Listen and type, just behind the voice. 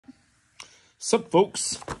Sup,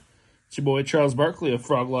 folks? It's your boy Charles Barkley of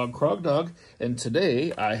FrogLogCrogDog, and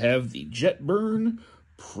today I have the Jetburn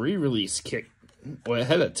pre-release kit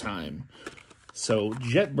ahead of time. So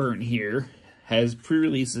Jetburn here has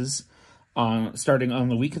pre-releases starting on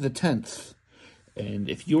the week of the 10th, and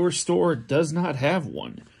if your store does not have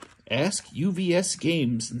one, ask UVS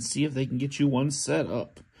Games and see if they can get you one set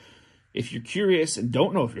up. If you're curious and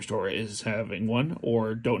don't know if your store is having one,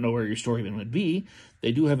 or don't know where your store even would be,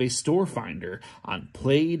 they do have a store finder on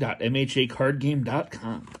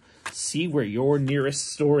play.mhacardgame.com. See where your nearest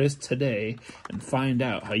store is today and find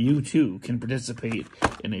out how you too can participate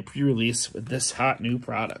in a pre-release with this hot new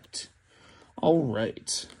product.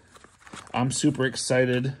 Alright, I'm super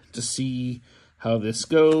excited to see how this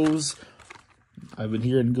goes. I've been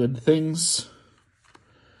hearing good things.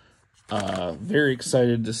 Very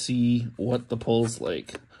excited to see what the pull's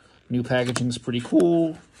like. New packaging's pretty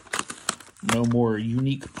cool. No more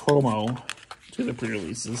unique promo to the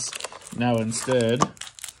pre-releases. Now instead,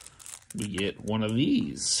 we get one of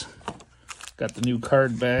these. Got the new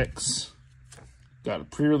card backs. Got a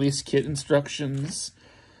pre-release kit instructions.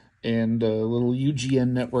 And a little UGN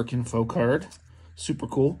network info card. Super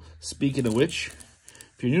cool. Speaking of which,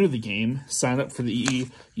 if you're new to the game, sign up for the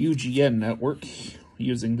UGN network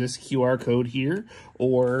using this QR code here,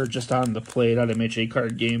 or just on the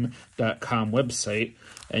play.mhacardgame.com website,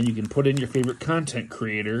 and you can put in your favorite content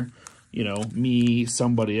creator, you know, me,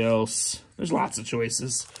 somebody else. There's lots of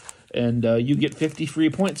choices, and you get 50 free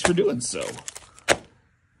points for doing so.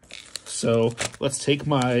 So let's take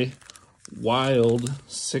my wild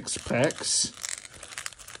 6-packs,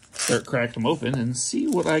 start cracking them open, and see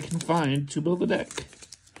what I can find to build a deck.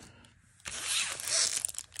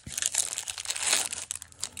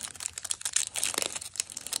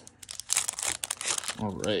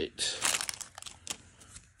 All right,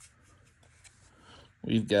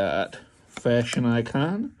 we've got Fashion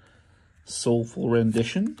Icon, Soulful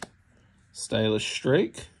Rendition, Stylish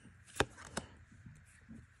Strike,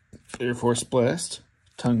 Air Force Blast,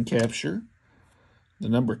 Tongue Capture, the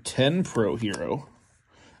number 10 Pro Hero,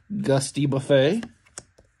 Gusty Buffet,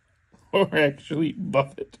 or actually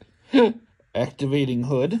Buffet, Activating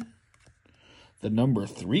Hood, the number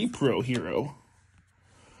 3 Pro Hero,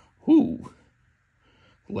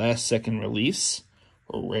 Last Second Release,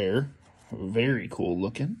 rare, very cool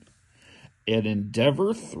looking, and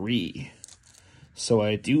Endeavor 3. So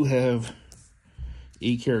I do have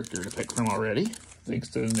a character to pick from already, thanks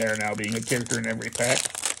to there now being a character in every pack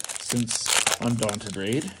since Undaunted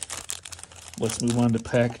Raid. Let's move on to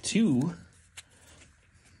pack 2.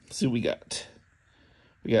 See what we got.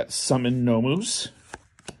 We got Summon Nomus,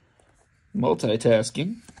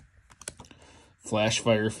 Multitasking, Flash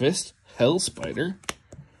Fire Fist, Hell Spider,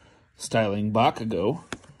 Styling Bakugo,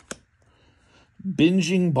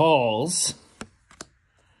 Binging Balls,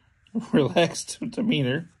 Relaxed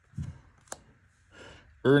Demeanor,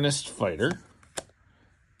 Earnest Fighter,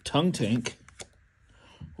 Tongue Tank,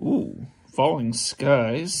 Falling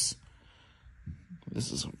Skies.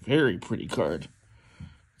 This is a very pretty card.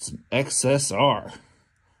 It's an XSR.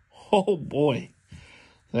 Oh boy,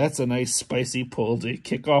 that's a nice spicy pull to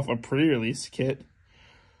kick off a pre-release kit.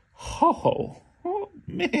 Oh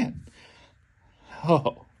man.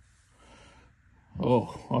 Oh,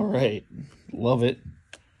 all right. Love it.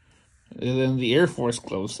 And then the Air Force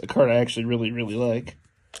Close, a card I actually really like.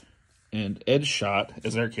 And Edge Shot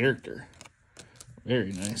as our character.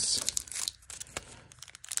 Very nice.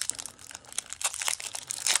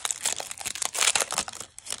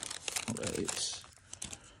 All right.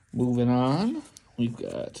 Moving on, we've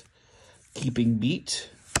got Keeping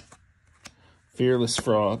Beat, Fearless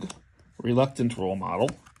Frog, Reluctant Role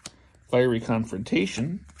Model, Fiery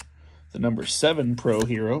Confrontation, the number 7 Pro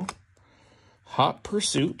Hero, Hot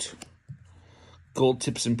Pursuit, Gold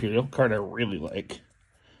Tips Imperial, card I really like,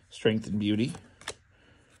 Strength and Beauty,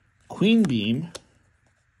 Queen Beam,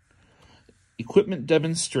 Equipment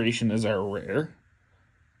Demonstration as our rare,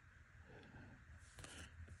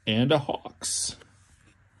 and a Hawks.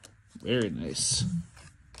 Very nice.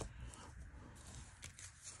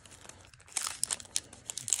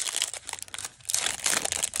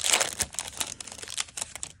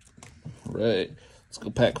 Right, let's go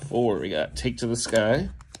pack 4. We got Take to the Sky,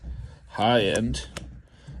 High End,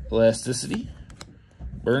 Elasticity,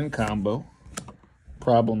 Burn Combo,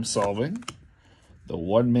 Problem Solving, the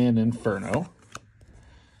One Man Inferno,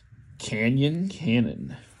 Canyon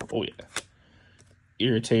Cannon, oh yeah,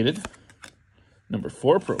 Irritated, number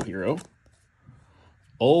 4 Pro Hero,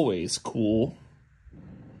 Always Cool,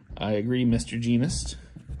 I Agree Mr. Genist,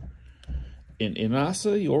 and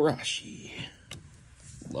Inasa Yorashi.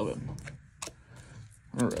 Love him.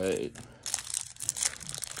 All right.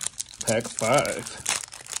 Pack 5.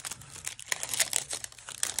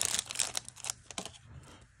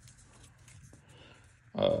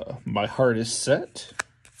 My Heart is Set.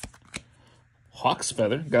 Hawk's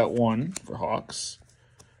Feather, got one for Hawks.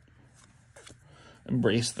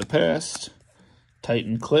 Embrace the Past.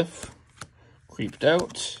 Titan Cliff. Creeped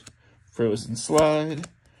Out. Frozen Slide.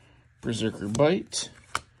 Berserker Bite.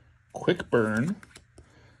 Quick Burn.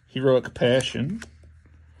 Heroic Passion.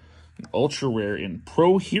 An ultra rare in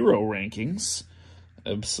Pro Hero rankings.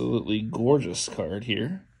 Absolutely gorgeous card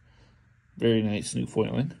here. Very nice new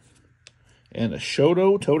foiling. And a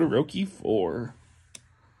Shoto Todoroki 4.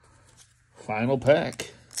 Final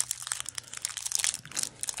pack.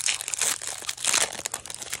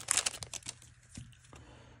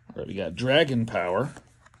 Alright, we got Dragon Power,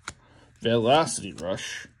 Velocity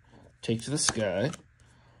Rush, Take to the Sky,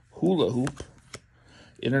 Hula Hoop,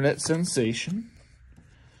 Internet Sensation,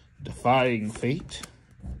 Defying Fate,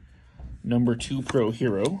 number 2 Pro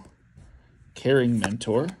Hero, Caring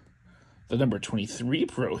Mentor, the number 23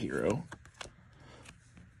 Pro Hero,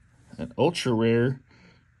 an ultra rare,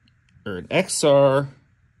 or an XR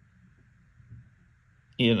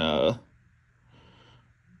in a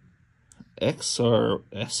SR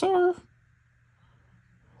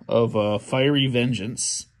of Fiery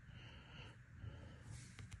Vengeance.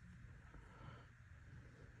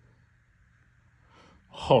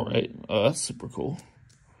 Alright, that's super cool.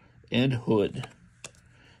 And Hood.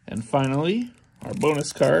 And finally, our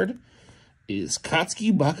bonus card is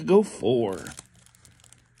Katsuki Bakugo 4.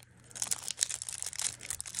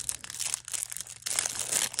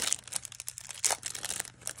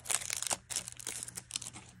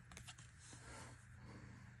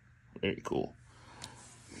 Very cool.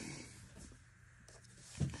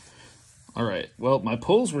 Alright, well, my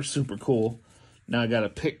pulls were super cool. Now I gotta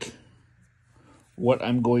pick what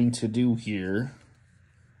I'm going to do here.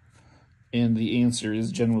 And the answer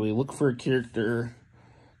is generally look for a character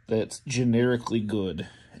that's generically good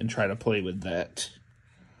and try to play with that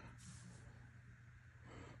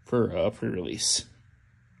for pre-release.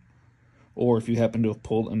 Or if you happen to have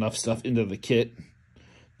pulled enough stuff into the kit,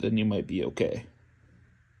 then you might be okay.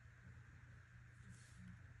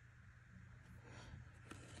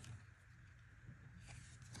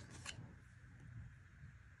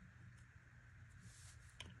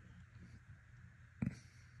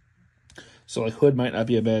 So like Hood might not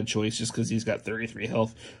be a bad choice just because he's got 33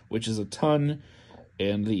 health, which is a ton,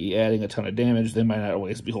 and the adding a ton of damage, they might not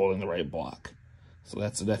always be holding the right block. So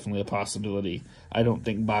that's definitely a possibility. I don't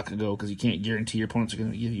think Bakugo, because you can't guarantee your opponents are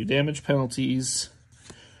going to give you damage penalties.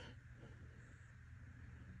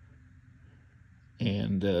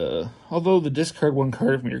 And although the discard one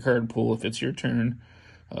card from your card pool, if it's your turn,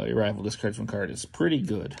 your rival discards one card, is pretty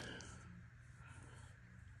good.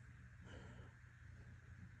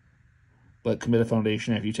 But commit a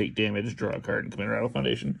foundation after you take damage, draw a card, and commit a rival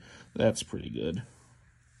foundation. That's pretty good.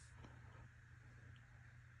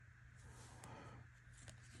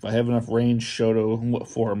 If I have enough range, Shoto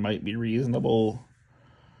 4 might be reasonable.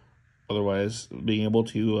 Otherwise, being able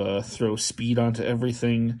to throw speed onto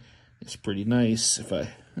everything is pretty nice. If I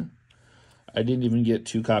didn't even get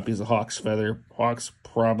 2 copies of Hawk's Feather. Hawk's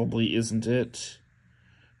probably isn't it.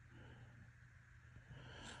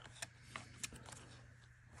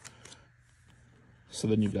 So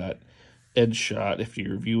then you've got Edge Shot. If you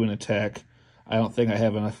review an attack, I don't think I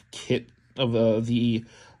have enough kit of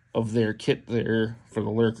their kit there for the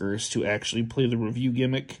lurkers to actually play the review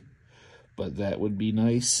gimmick, but that would be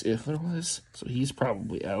nice if there was. So he's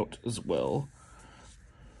probably out as well.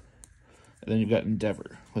 And then you've got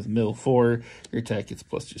Endeavor. With Mill 4, your attack gets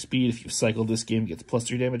 +2 speed. If you cycle this game, it gets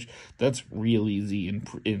 +3 damage. That's real easy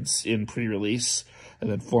in pre-release. And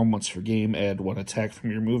then 4 months per game, add 1 attack from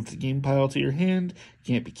your move to the game pile to your hand.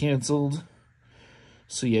 Can't be canceled.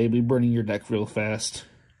 So yeah, you'll be burning your deck real fast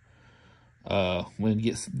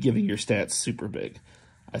when giving your stats super big.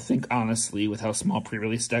 I think, honestly, with how small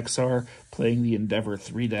pre-release decks are, playing the Endeavor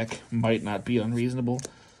 3 deck might not be unreasonable.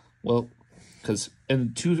 Well, because...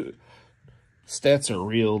 and 2... stats are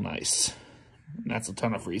real nice. And that's a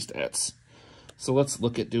ton of free stats. So let's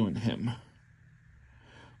look at doing him.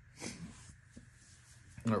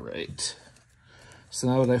 Alright. So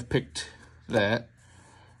now that I've picked that,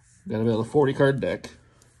 I've got about a 40 card deck.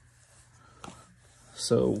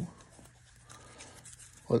 So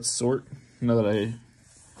let's sort. Now that I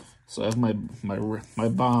have my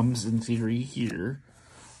bombs in theory here.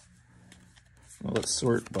 Now let's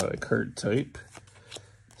sort by card type.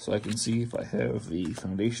 So I can see if I have the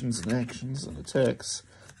foundations and actions and attacks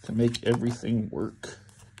to make everything work.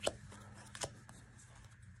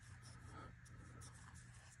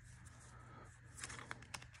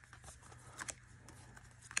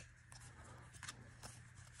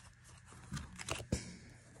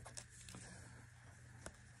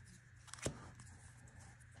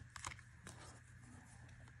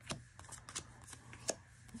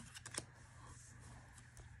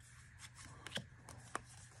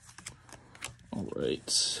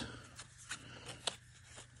 right.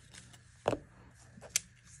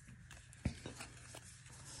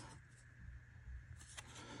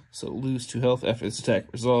 So lose 2 health after this attack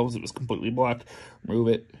resolves. It was completely blocked. Remove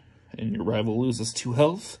it, and your rival loses 2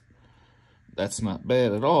 health. That's not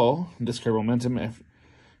bad at all. Discard momentum after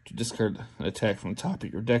to discard an attack from the top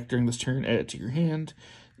of your deck during this turn. Add it to your hand.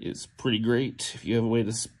 Is pretty great if you have a way to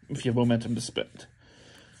if you have momentum to spend.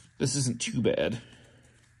 This isn't too bad.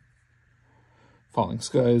 Falling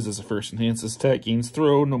Skies is a first enhances attack, gains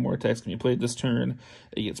throw. No more attacks can be played this turn.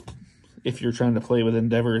 It gets, if you're trying to play with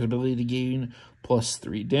Endeavor's ability to gain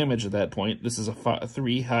 +3 damage at that point. This is a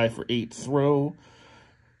 3 high for 8 throw.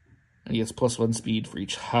 And he gets +1 speed for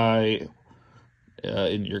each high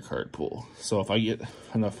in your card pool. So if I get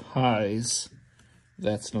enough highs,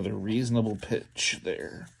 that's another reasonable pitch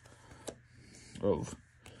there.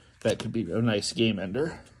 That could be a nice game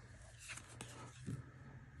ender.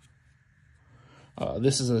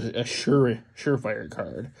 This is a surefire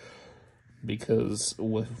card because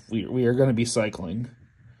we are going to be cycling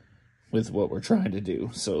with what we're trying to do.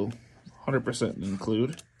 So 100%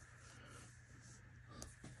 include.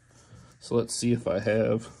 So let's see if I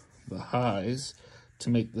have the highs to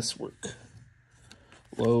make this work.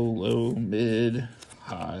 Low, low, mid,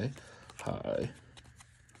 high, high.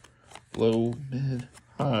 Low, mid,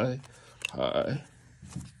 high, high,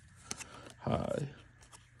 high,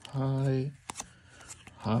 high,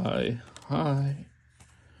 high, high.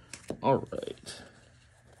 All right.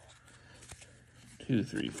 2,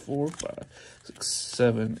 3, 4, 5, 6,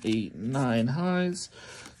 7, 8, 9 highs.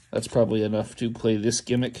 That's probably enough to play this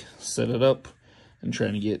gimmick, set it up, and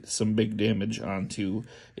trying to get some big damage onto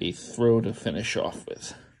a throw to finish off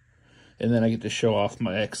with. And then I get to show off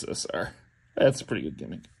my XSR. That's a pretty good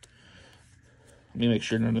gimmick. Let me make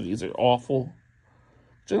sure none of these are awful.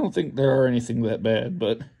 Which I don't think there are anything that bad,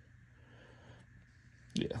 but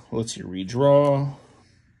yeah, lets you redraw.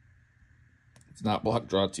 It's not block,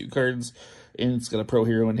 draw 2 cards, and it's got a Pro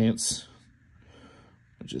Hero Enhance,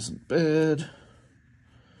 which isn't bad.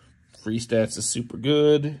 Free stats is super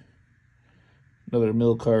good. Another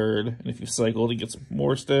mill card, and if you cycled, it gets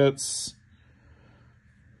more stats.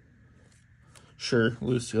 Sure,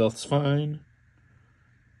 lose 2 health is fine.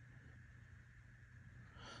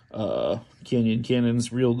 Canyon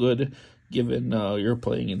Cannon's real good, given you're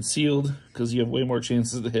playing in sealed, because you have way more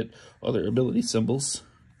chances to hit other ability symbols.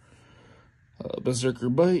 Berserker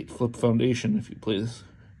Bite, flip Foundation if you play this.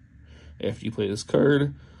 After you play this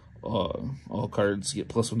card, all cards get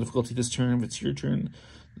 +1 difficulty this turn. If it's your turn,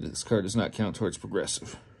 this card does not count towards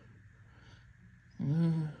progressive.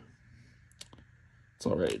 It's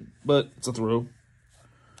alright, but it's a throw.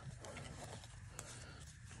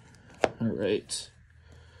 Alright.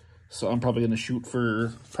 So I'm probably going to shoot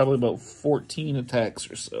for probably about 14 attacks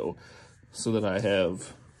or so that I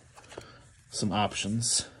have some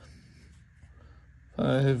options.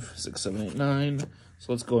 5, 6, 7, 8, 9.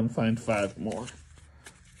 So let's go and find 5 more.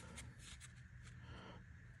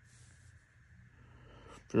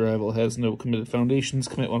 If your rival has no committed foundations,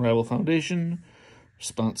 commit 1 rival foundation.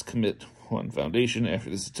 Response, commit 1 foundation. After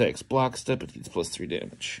this attack's block step, it deals +3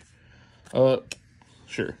 damage.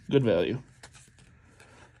 Sure, good value.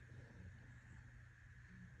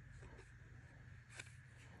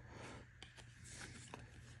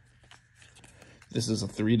 This is a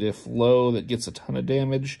 3-diff low that gets a ton of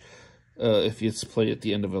damage if it's played at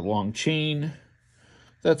the end of a long chain.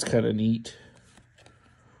 That's kind of neat.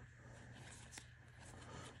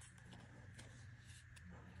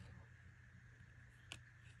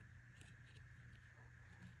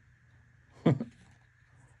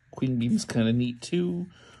 Queen Beam's kind of neat too.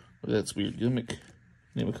 That's weird gimmick.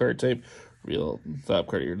 Name a card type. Real top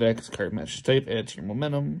card of your deck. Card matches type. Add to your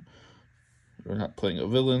momentum. We're not playing a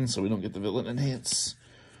villain, so we don't get the villain enhance.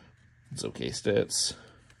 It's okay stats.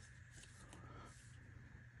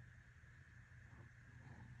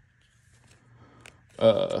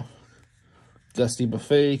 Dusty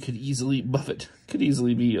Buffet could easily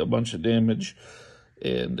be a bunch of damage,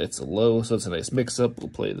 and it's a low, so it's a nice mix-up. We'll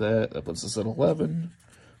play that. That puts us at 11.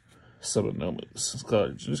 Summon Nomus.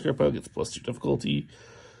 Discard pile gets +2 difficulty.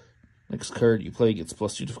 Next card you play gets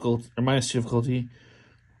 +2 difficulty or -2 difficulty.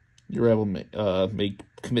 Your rival may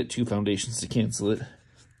commit 2 foundations to cancel it.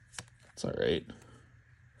 It's alright.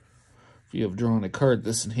 If you have drawn a card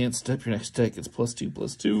this enhanced step, your next attack gets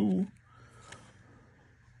 +2/+2.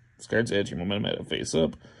 This card's add to your momentum at a face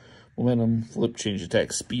up. Momentum, flip, change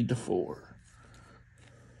attack speed to 4.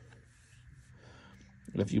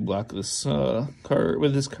 If you block this card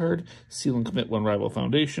with this card, seal and commit 1 rival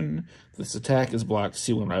foundation. If this attack is blocked,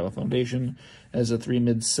 seal 1 rival foundation. As a 3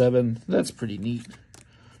 mid 7, that's pretty neat.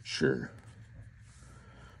 Sure.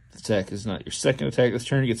 The attack is not your second attack this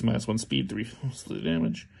turn. It gets -1 speed, 3 split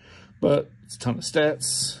damage. But it's a ton of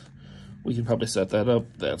stats. We can probably set that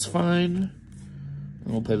up. That's fine.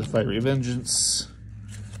 And we'll play the Fiery Vengeance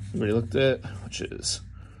we already looked at, which is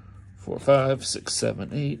 4, 5, 6,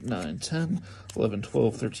 7, 8, 9, 10, 11,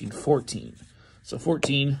 12, 13, 14. So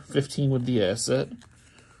 14, 15 with the asset.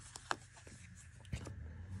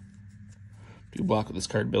 Do block with this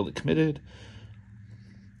card, build it committed.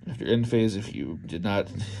 After end phase, if you did not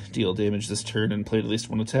deal damage this turn and played at least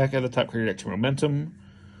one attack, add the top card of your deck to momentum.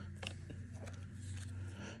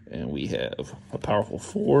 And we have a powerful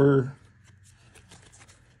 4,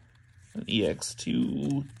 an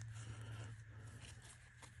EX2,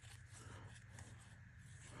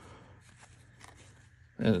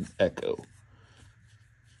 and an Echo.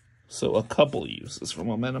 So a couple uses for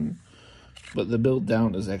momentum, but the build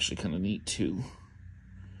down is actually kind of neat too.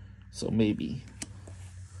 So maybe.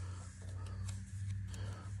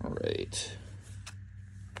 Alright.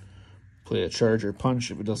 Play a charge or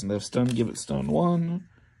punch. If it doesn't have stun, give it stun 1.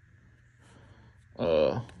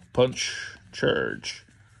 Punch, charge,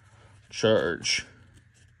 charge,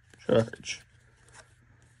 charge,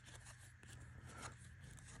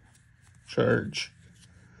 charge,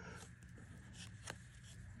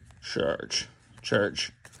 charge,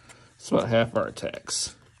 charge. It's about half our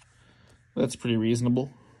attacks. That's pretty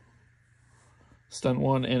reasonable. Stun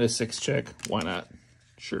 1 and a 6 check. Why not?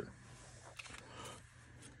 Sure.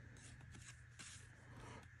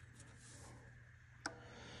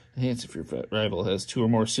 Enhance if your rival has 2 or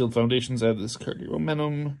more sealed foundations, add this card to your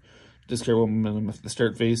momentum. Discard 1 momentum at the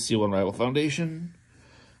start phase, seal 1 rival foundation.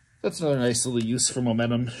 That's another nice little use for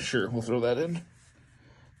momentum. Sure, we'll throw that in.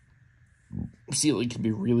 Sealing can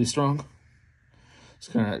be really strong.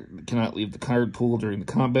 Cannot leave the card pool during the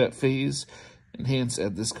combat phase. Enhance,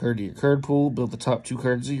 add this card to your card pool. Build the top 2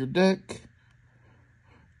 cards of your deck.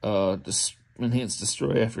 Enhance,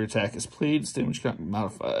 destroy after attack is played. Its damage cannot be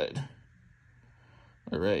modified.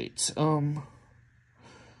 Alright,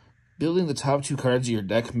 building the top 2 cards of your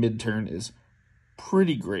deck mid-turn is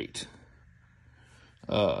pretty great.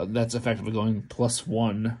 That's effectively going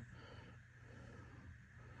 +1.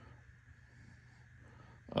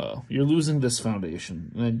 You're losing this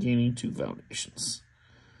foundation and then gaining 2 foundations.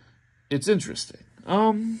 It's interesting.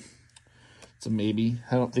 It's a maybe.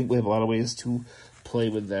 I don't think we have a lot of ways to play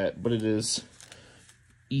with that, but it is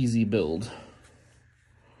easy build.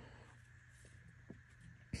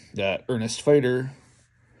 Got Earnest Fighter,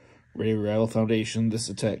 Ready Rival Foundation. This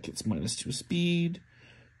attack gets -2 speed.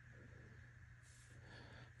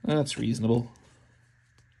 That's reasonable.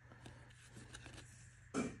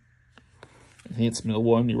 Enhance mill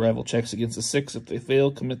 1. Your rival checks against a 6. If they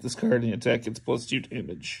fail, commit this card and the attack gets +2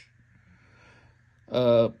 damage.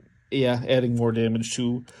 Yeah, adding more damage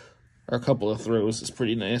to our couple of throws is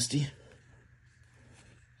pretty nasty.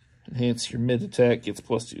 Enhance your mid attack, gets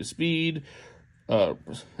 +2 speed.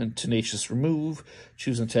 And Tenacious Remove.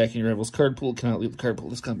 Choose an attack in your rival's card pool. Cannot leave the card pool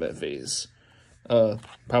this combat phase.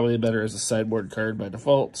 Probably better as a sideboard card by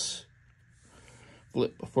default.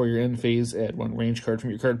 Flip before your end phase. Add 1 range card from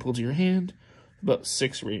your card pool to your hand. About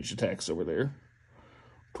 6 ranged attacks over there.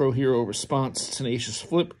 Pro Hero Response. Tenacious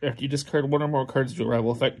Flip. After you discard 1 or more cards to a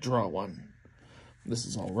rival effect, draw 1. This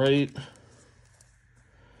is alright.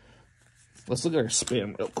 Let's look at our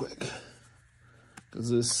spam real quick, because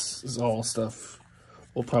this is all stuff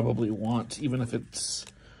we'll probably want, even if it's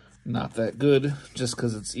not that good, just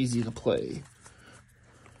because it's easy to play.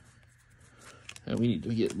 And we need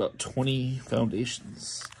to get about 20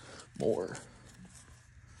 foundations more.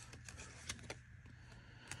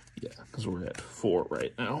 Yeah, because we're at 4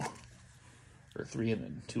 right now. Or 3 and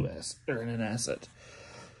then 2 an asset.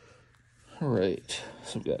 Alright,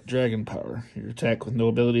 so we've got Dragon Power. Your attack with no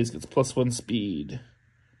abilities gets +1 speed.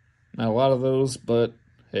 Not a lot of those, but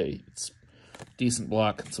hey, it's decent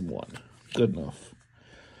block and some 1. Good enough.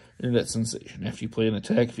 Internet Sensation. After you play an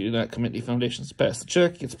attack, if you do not commit any foundations to pass the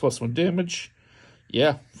check, gets +1 damage.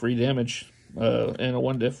 Yeah, free damage. And a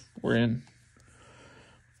 1 diff. We're in.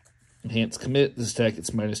 Enhance Commit. This attack gets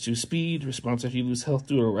 -2 speed. Response after you lose health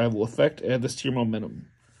due to a rival effect. Add this to your momentum.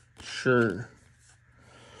 Sure.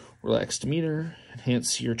 Relax Demeanor.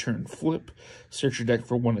 Enhance your turn flip. Search your deck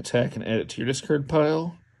for 1 attack and add it to your discard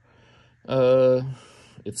pile.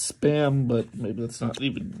 It's spam, but maybe that's not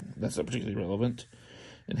particularly relevant.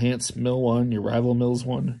 Enhance mill 1. Your rival mills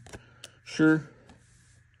 1. Sure.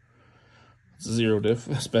 It's a 0 diff,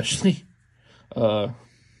 especially.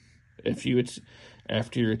 If you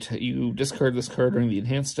you discard this card during the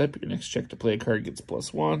enhanced step, your next check to play a card gets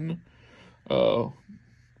 +1.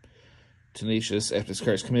 Tenacious. After this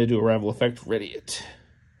card is committed to a rival effect, ready it.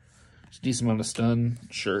 It's a decent amount of stun,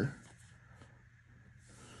 sure.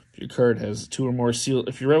 If your card has 2 or more sealed,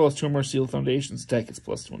 if your rebel has 2 or more sealed foundations, attack gets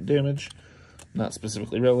 +1 damage. Not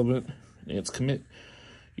specifically relevant. It's commit.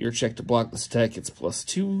 Your check to block this attack gets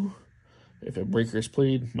 +2. If a breaker is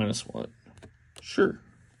played, -1. Sure.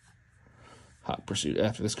 Hot Pursuit.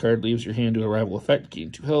 After this card leaves your hand to a rival effect,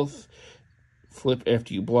 gain 2 health. Flip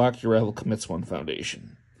after you block, your rival commits 1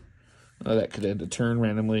 foundation. That could end a turn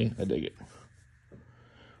randomly. I dig it.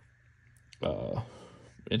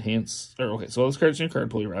 Enhance. Okay, so all those cards in your card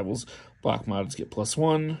pool, your rivals. Block mods get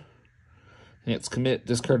 +1. Enhance commit.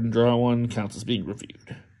 Discard and draw 1 counts as being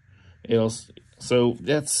reviewed. So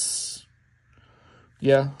that's.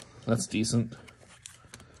 Yeah, that's decent.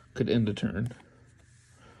 Could end a turn.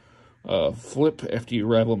 Flip after your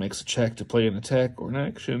rival makes a check to play an attack or an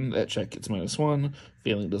action. That check gets -1.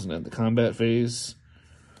 Failing doesn't end the combat phase.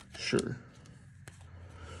 Sure.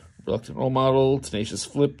 Reluctant Role Model. Tenacious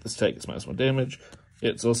Flip. This attack gets -1 damage.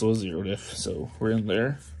 It's also a 0 diff, so we're in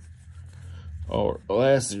there. Our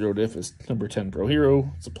last 0 diff is number 10 Pro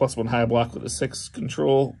Hero. It's a +1 high block with a 6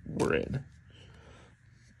 control. We're in.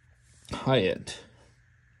 High end.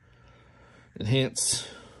 Enhance.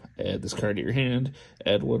 Add this card to your hand.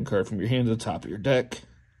 Add 1 card from your hand to the top of your deck.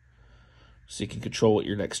 So you can control what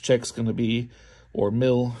your next check's going to be. Or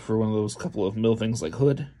mill for one of those couple of mill things like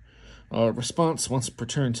Hood. Response, once per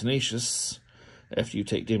turn, Tenacious. After you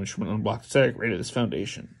take damage from an unblocked attack, rated as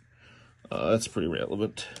Foundation. That's pretty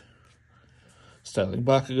relevant. Styling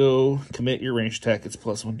Bakugo. Commit, your ranged attack gets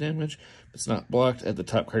 +1 damage. If it's not blocked, add the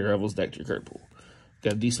top card of your rival's deck to your card pool.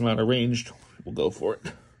 Got a decent amount of ranged. We'll go for it.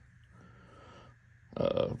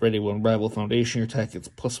 Ready 1 rival foundation. Your attack gets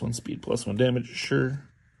 +1 speed, +1 damage. Sure.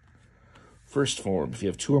 First form. If you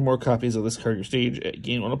have 2 or more copies of this card on your stage,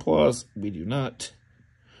 gain 1 applause. We do not.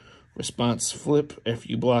 Response flip. After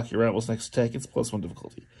you block your rival's next attack, it's +1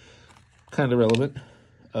 difficulty. Kind of relevant.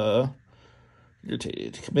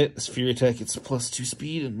 Irritated. Commit. This Fury attack gets +2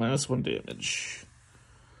 speed and -1 damage.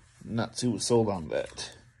 Not too sold on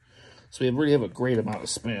that. So we already have a great amount of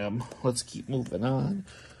spam. Let's keep moving on.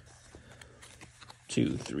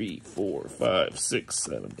 2, 3, 4, 5, 6,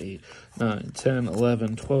 7, 8, 9, 10,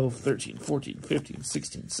 11, 12, 13, 14, 15,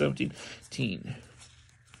 16, 17, 18.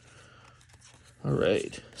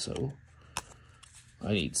 Alright, so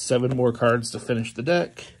I need 7 more cards to finish the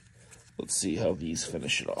deck. Let's see how these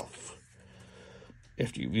finish it off.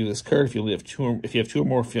 After you view this card, if you have 2 or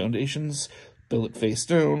more foundations, build it face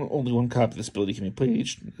down. Only 1 copy of this ability can be played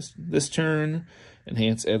this turn.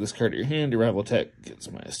 Enhance, add this card to your hand. Your rival attack gets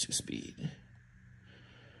 -2 speed.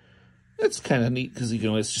 That's kind of neat because you can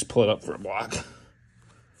always just pull it up for a block.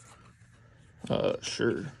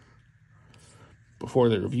 Sure. Before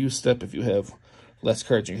the review step, if you have less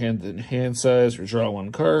cards in your hand than hand size, or draw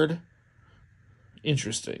 1 card.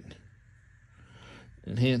 Interesting.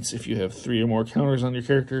 Enhance, if you have 3 or more counters on your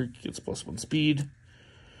character, gets +1 speed.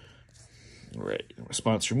 Alright,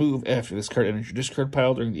 response remove. After this card enters your discard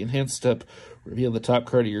pile during the enhanced step, reveal the top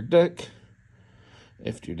card of your deck.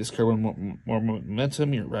 After you discard 1 more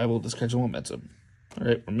momentum, your rival discards 1 momentum.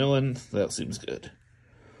 Alright, we're milling. That seems good.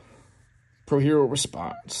 Pro Hero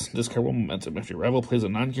response. Discard 1 momentum. If your rival plays a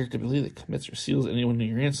non-character ability that commits or seals anyone in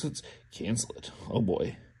your assets, cancel it. Oh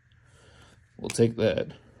boy. We'll take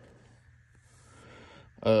that.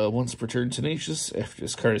 Once per turn, Tenacious. After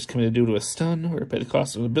this card is committed due to a stun or pay the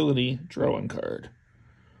cost of an ability, draw 1 card.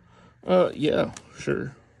 Yeah,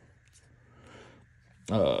 sure.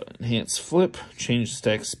 Enhance flip. Change the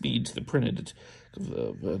stack speed to the printed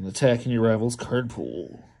of an attack in your rival's card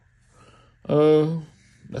pool.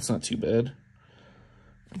 That's not too bad.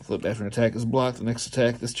 Flip after an attack is blocked. The next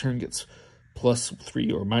attack this turn gets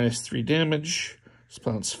 +3 or -3 damage.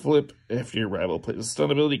 Response flip. After your rival plays a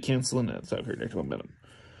stun ability, cancel and add the top card deck to momentum.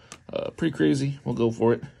 Pretty crazy. We'll go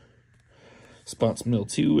for it. Response mill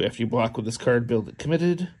 2. After you block with this card, build it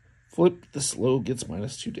committed. Flip. The slow gets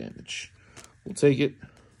 -2 damage. We'll take it.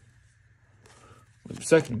 With the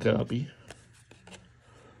second copy.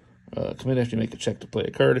 Commit after you make a check to play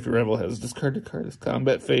a card. If your rival has discarded a card this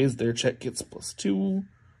combat phase, their check gets +2.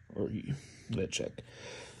 Or that check.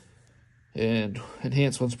 And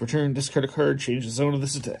enhance once per turn. Discard a card. Change the zone of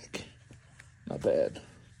this attack. Not bad.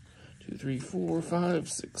 2, 3, 4, 5,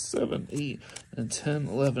 6, 7, 8, and 10,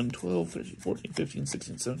 11, 12, 13, 14, 15,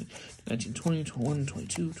 16, 17, 19, 20, 21,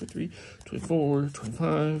 22, 23, 24,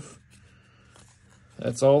 25.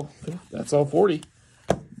 That's all 40.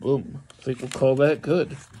 Boom. I think we'll call that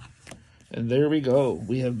good. And there we go.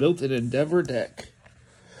 We have built an Endeavor deck.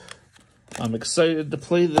 I'm excited to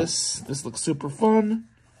play this. This looks super fun.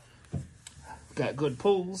 Got good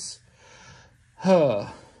pulls.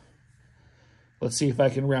 Let's see if I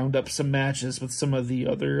can round up some matches with some of the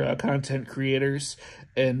other content creators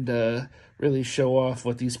and really show off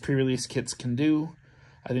what these pre-release kits can do.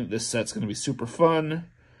 I think this set's going to be super fun.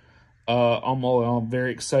 I'm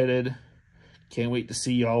very excited. Can't wait to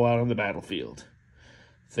see y'all out on the battlefield.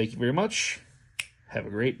 Thank you very much. Have a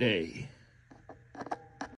great day.